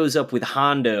 she shows up with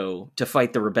Hondo to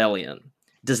fight the rebellion,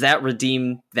 does that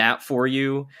redeem that for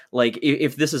you? Like,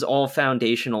 if this is all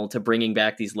foundational to bringing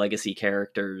back these legacy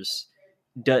characters,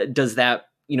 does that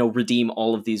redeem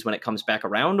all of these when it comes back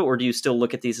around, or do you still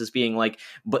look at these as being like,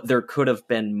 but there could have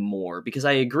been more? Because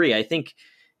I agree, I think,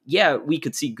 yeah, we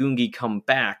could see Gungi come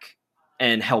back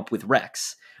and help with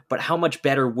Rex, but how much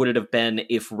better would it have been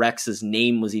if Rex's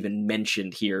name was even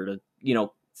mentioned here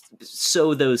to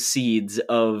sow those seeds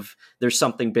of there's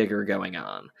something bigger going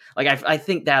on? Like, I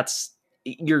think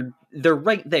they're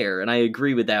right there, and I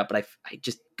agree with that, but I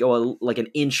just go like an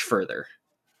inch further.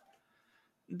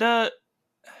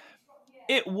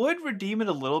 It would redeem it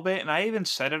a little bit, and I even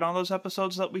said it on those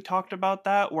episodes that we talked about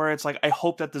that, where it's like, I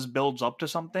hope that this builds up to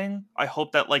something. I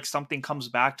hope that like something comes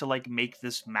back to like make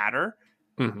this matter.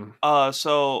 Mm-hmm.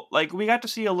 So like we got to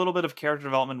see a little bit of character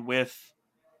development with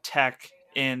Tech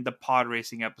in the pod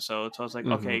racing episode. So I was like,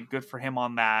 Mm-hmm. okay, good for him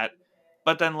on that.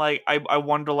 But then like I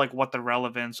wonder like what the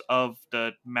relevance of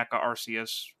the Mecha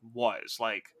Arceus was.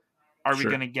 Like, are we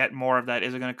Sure. going to get more of that?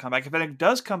 Is it going to come back? If it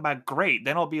does come back, great.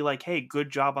 Then I'll be like, hey,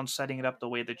 good job on setting it up the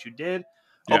way that you did.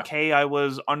 Yeah. Okay, I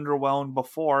was underwhelmed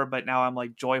before, but now I'm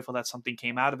like joyful that something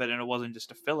came out of it and it wasn't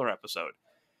just a filler episode.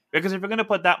 Because if you're going to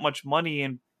put that much money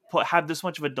and have this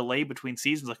much of a delay between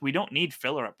seasons, like, we don't need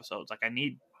filler episodes. Like, I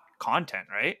need content,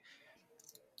 right?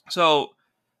 So,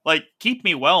 like, keep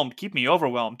me whelmed, keep me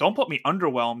overwhelmed. Don't put me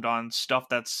underwhelmed on stuff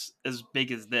that's as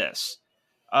big as this.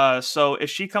 So if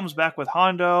she comes back with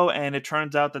Hondo and it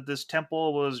turns out that this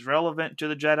temple was relevant to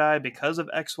the Jedi because of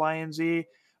X, Y, and Z,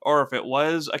 or if it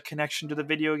was a connection to the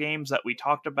video games that we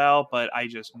talked about, but I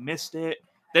just missed it,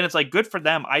 then it's like, good for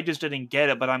them. I just didn't get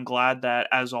it, but I'm glad that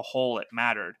as a whole it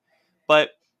mattered. But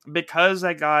because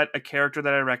I got a character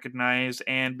that I recognize,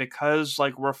 and because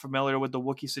like we're familiar with the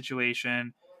Wookiee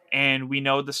situation, and we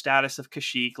know the status of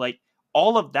Kashyyyk, like,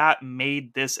 all of that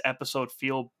made this episode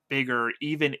feel bigger,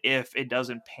 even if it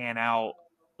doesn't pan out.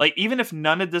 Like, even if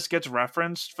none of this gets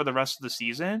referenced for the rest of the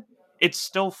season, it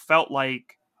still felt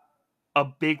like a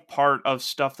big part of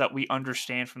stuff that we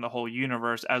understand from the whole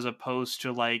universe, as opposed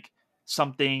to like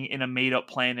something in a made up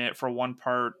planet for one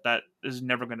part that is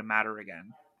never going to matter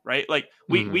again. Right? Like,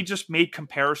 we just made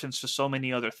comparisons to so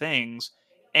many other things,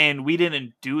 and we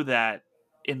didn't do that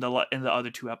in the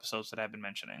other two episodes that I've been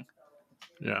mentioning.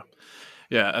 Yeah.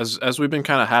 Yeah, as we've been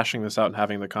kind of hashing this out and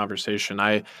having the conversation,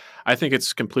 I think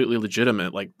it's completely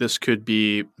legitimate. Like, this could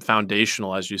be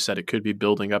foundational, as you said. It could be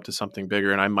building up to something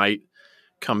bigger, and I might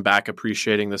come back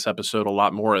appreciating this episode a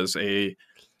lot more as a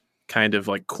kind of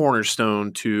like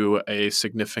cornerstone to a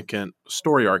significant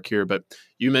story arc here. But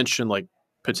you mentioned like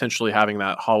potentially having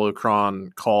that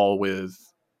holocron call with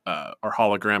or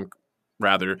hologram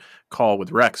rather call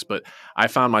with Rex. But I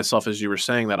found myself, as you were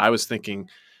saying that, I was thinking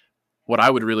what I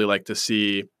would really like to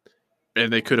see,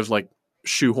 and they could have like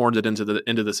shoehorned it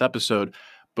into this episode,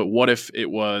 but what if it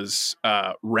was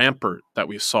Rampart that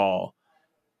we saw,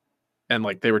 and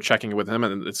like they were checking with him,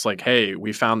 and it's like, hey,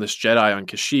 we found this Jedi on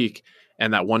Kashyyyk,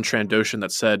 and that one Trandoshan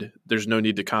that said there's no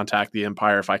need to contact the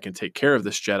Empire if I can take care of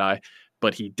this Jedi,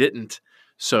 but he didn't.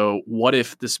 So what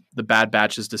if the Bad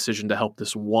Batch's decision to help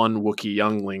this one Wookiee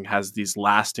youngling has these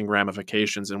lasting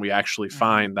ramifications, and we actually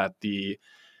find that the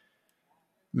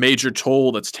major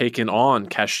toll that's taken on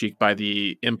Kashyyyk by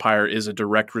the Empire is a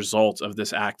direct result of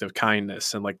this act of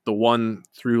kindness. And like the one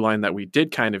through line that we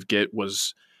did kind of get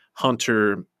was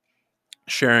Hunter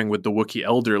sharing with the Wookiee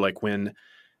elder, like when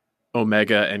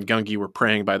Omega and Gungi were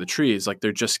praying by the trees, like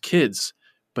they're just kids,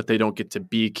 but they don't get to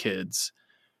be kids.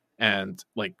 And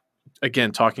like,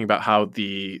 again, talking about how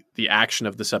the action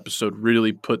of this episode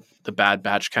really put the Bad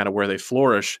Batch kind of where they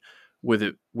flourish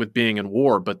with being in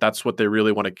war, but that's what they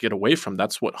really want to get away from.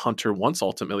 That's what Hunter wants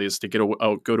ultimately, is to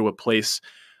go to a place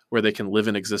where they can live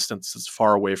in existence that's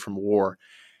far away from war.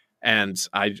 And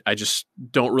I just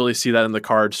don't really see that in the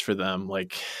cards for them.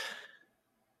 Like,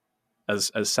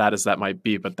 as sad as that might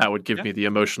be, but that would give me the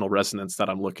emotional resonance that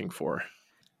I'm looking for.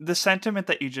 The sentiment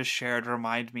that you just shared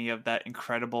remind me of that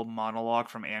incredible monologue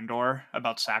from Andor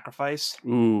about sacrifice.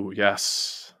 Ooh,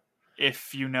 yes.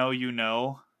 If you know, you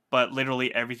know. But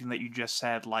literally everything that you just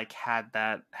said, like, had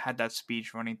that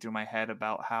speech running through my head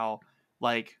about how,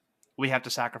 like, we have to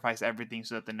sacrifice everything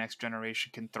so that the next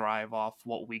generation can thrive off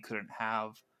what we couldn't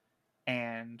have.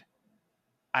 And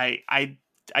I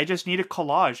just need a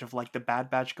collage of like the Bad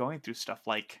Batch going through stuff,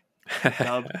 like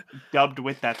dubbed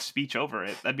with that speech over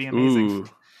it. That'd be amazing. Ooh,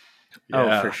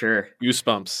 Oh, for sure.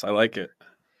 Goosebumps. I like it.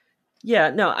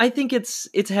 Yeah, no, I think it's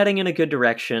heading in a good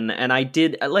direction, and I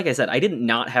did, like I said, I did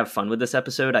not have fun with this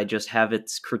episode. I just have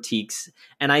its critiques,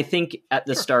 and I think at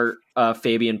the start,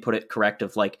 Fabian put it correct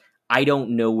of like, I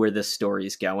don't know where this story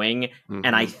is going,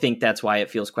 and I think that's why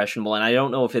it feels questionable. And I don't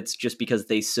know if it's just because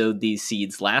they sowed these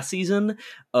seeds last season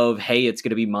of, hey, it's going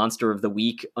to be Monster of the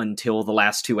Week until the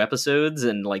last 2 episodes,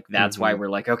 and like that's why we're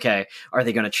like, okay, are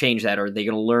they going to change that? Or are they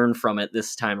going to learn from it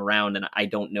this time around? And I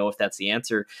don't know if that's the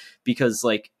answer, because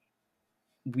like,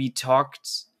 we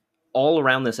talked all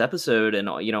around this episode and,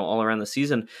 you know, all around the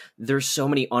season, there's so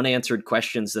many unanswered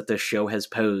questions that the show has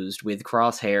posed with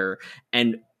Crosshair,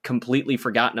 and completely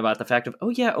forgotten about the fact of, oh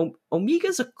yeah,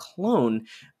 Omega's a clone.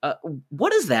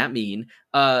 What does that mean?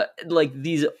 Like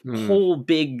these whole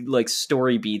big like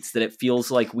story beats that it feels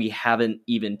like we haven't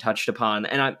even touched upon.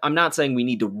 And I'm not saying we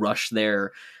need to rush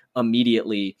there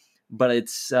immediately, but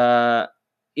it's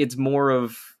more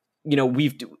of, you know,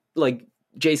 we've like,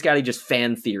 Jay Scotty just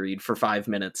fan theoried for 5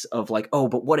 minutes of like, oh,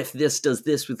 but what if this does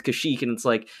this with Kashyyyk? And it's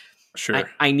like, sure,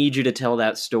 I need you to tell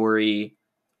that story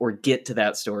or get to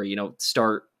that story, you know,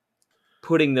 start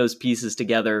putting those pieces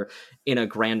together in a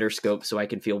grander scope so I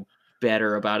can feel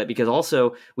better about it. Because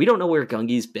also, we don't know where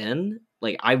Gungi's been.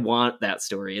 Like, I want that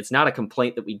story. It's not a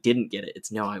complaint that we didn't get it.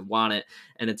 It's no, I want it.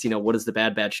 And it's, you know, what does the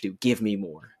Bad Batch do? Give me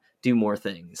more. Do more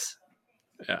things.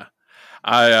 Yeah.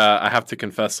 I have to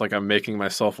confess, like, I'm making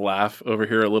myself laugh over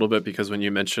here a little bit, because when you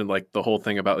mentioned like the whole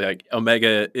thing about like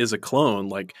Omega is a clone,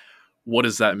 like, what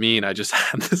does that mean? I just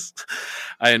had this,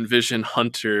 I envision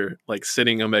Hunter like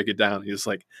sitting Omega down. He's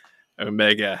like,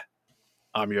 Omega,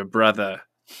 I'm your brother,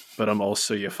 but I'm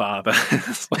also your father.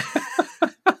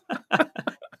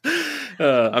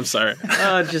 I'm sorry.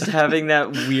 Just having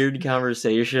that weird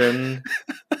conversation.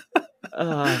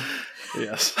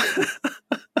 Yes.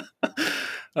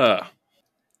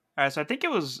 All right, so I think it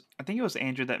was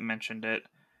Andrew that mentioned it.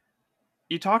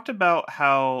 You talked about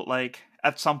how like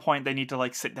at some point they need to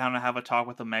like sit down and have a talk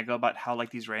with Omega about how like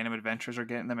these random adventures are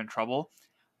getting them in trouble.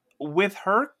 With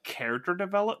her character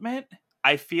development,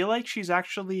 I feel like she's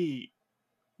actually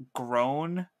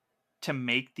grown to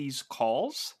make these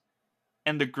calls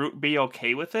and the group be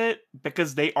okay with it,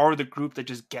 because they are the group that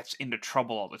just gets into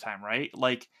trouble all the time, right?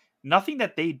 Like, nothing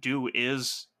that they do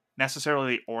is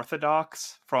necessarily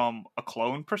orthodox from a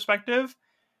clone perspective.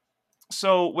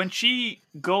 So when she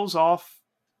goes off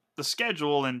the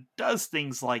schedule and does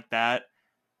things like that,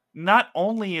 not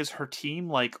only is her team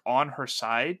like on her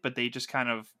side, but they just kind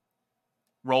of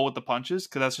roll with the punches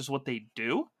because that's just what they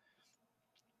do.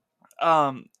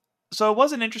 So it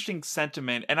was an interesting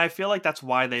sentiment, and I feel like that's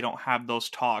why they don't have those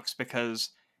talks, because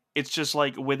it's just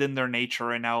like within their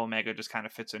nature, and now Omega just kind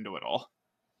of fits into it all.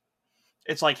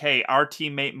 It's like, hey, our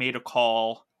teammate made a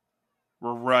call,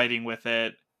 we're riding with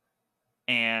it,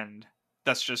 and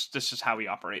this is how we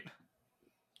operate.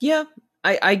 Yeah,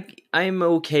 I'm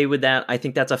okay with that. I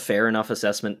think that's a fair enough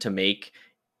assessment to make.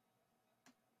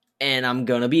 And I'm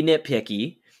gonna be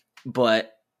nitpicky,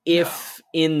 but if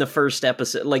in the first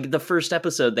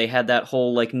episode, they had that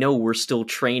whole like, no, we're still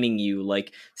training you,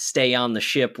 like, stay on the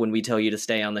ship when we tell you to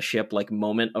stay on the ship, like,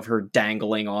 moment of her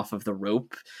dangling off of the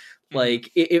rope. Like,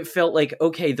 it felt like,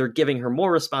 okay, they're giving her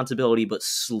more responsibility, but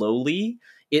slowly.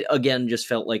 It again just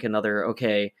felt like another,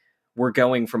 okay, we're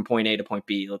going from point A to point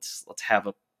B. Let's have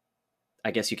a, I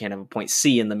guess you can't have a point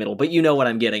C in the middle, but you know what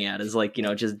I'm getting at is like, you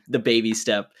know, just the baby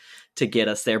step to get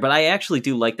us there. But I actually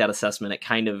do like that assessment. It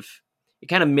kind of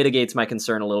mitigates my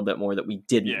concern a little bit more that we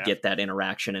didn't get that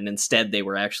interaction, and instead they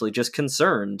were actually just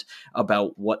concerned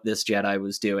about what this Jedi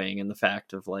was doing, and the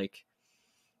fact of like,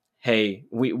 hey,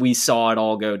 we saw it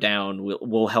all go down.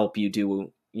 We'll help you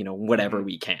do, you know, whatever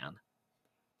we can.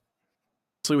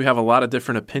 So we have a lot of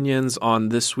different opinions on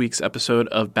this week's episode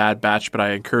of Bad Batch, but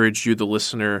I encourage you, the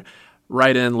listener,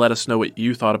 write in, let us know what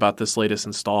you thought about this latest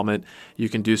installment. You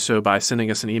can do so by sending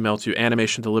us an email to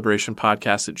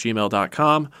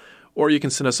animationdeliberationpodcast@gmail.com, or you can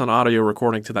send us an audio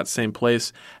recording to that same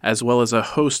place, as well as a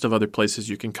host of other places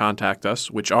you can contact us,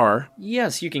 which are...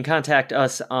 Yes, you can contact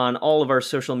us on all of our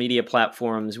social media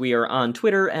platforms. We are on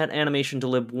Twitter at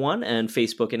AnimationDelib1 and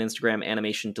Facebook and Instagram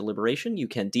Animation Deliberation. You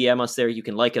can DM us there, you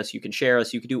can like us, you can share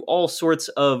us, you can do all sorts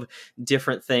of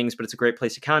different things, but it's a great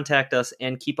place to contact us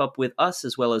and keep up with us,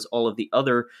 as well as all of the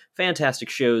other fantastic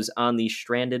shows on the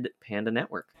Stranded Panda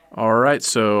Network. All right,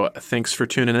 so thanks for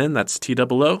tuning in. That's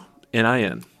TOONIN.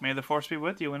 May the Force be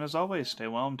with you, and as always, stay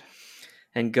whelmed.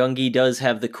 And Gungi does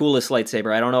have the coolest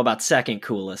lightsaber. I don't know about second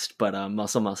coolest, but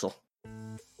muscle.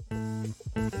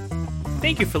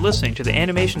 Thank you for listening to the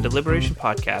Animation Deliberation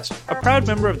Podcast, a proud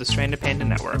member of the Stranded Panda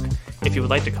Network. If you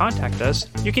would like to contact us,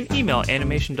 you can email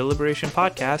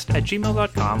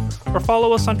animationdeliberationpodcast@gmail.com or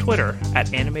follow us on Twitter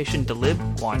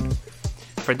 @animationdelib1.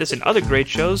 For this and other great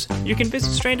shows, you can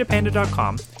visit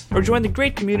strandedpanda.com or join the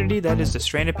great community that is the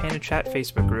Stranded Panda Chat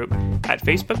Facebook group at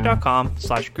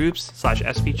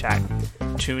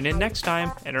facebook.com/groups/spchat. Tune in next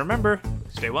time, and remember,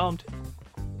 stay whelmed.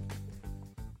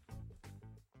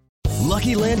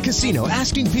 Lucky Land Casino,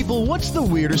 asking people, what's the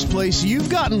weirdest place you've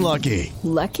gotten lucky?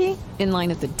 Lucky? In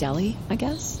line at the deli, I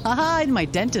guess? Aha, in my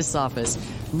dentist's office.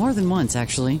 More than once,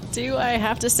 actually. Do I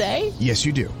have to say? Yes,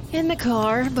 you do. In the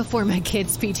car before my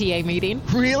kids' PTA meeting.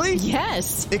 Really?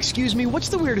 Yes. Excuse me, what's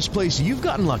the weirdest place you've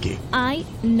gotten lucky? I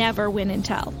never win and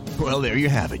tell. Well, there you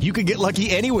have it. You can get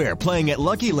lucky anywhere, playing at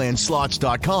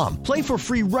LuckyLandSlots.com. Play for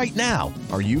free right now.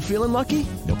 Are you feeling lucky?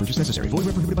 No purchase necessary. Void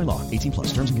where prohibited by law.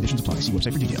 18+. Terms and conditions apply. See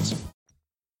website for details.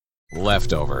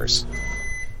 Leftovers.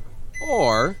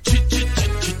 Or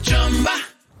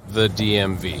the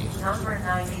DMV. Number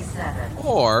 97.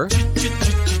 Or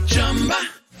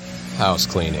house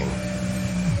cleaning.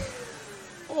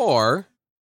 Or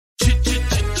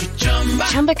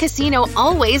Chumba Casino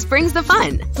always brings the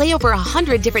fun. Play over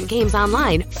 100 different games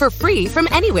online for free from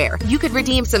anywhere. You could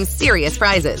redeem some serious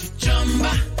prizes.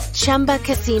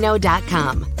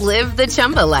 ChumbaCasino.com. Live the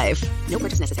Chumba life. No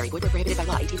purchase necessary. Void where prohibited by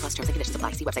law. 18+ terms and conditions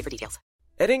apply. See website for details.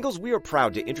 At Ingles, we are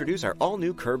proud to introduce our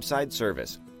all-new curbside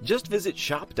service. Just visit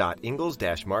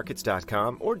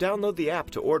shop.ingles-markets.com or download the app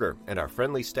to order, and our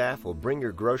friendly staff will bring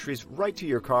your groceries right to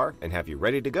your car and have you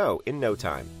ready to go in no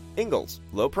time. Ingles,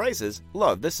 low prices,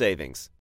 love the savings.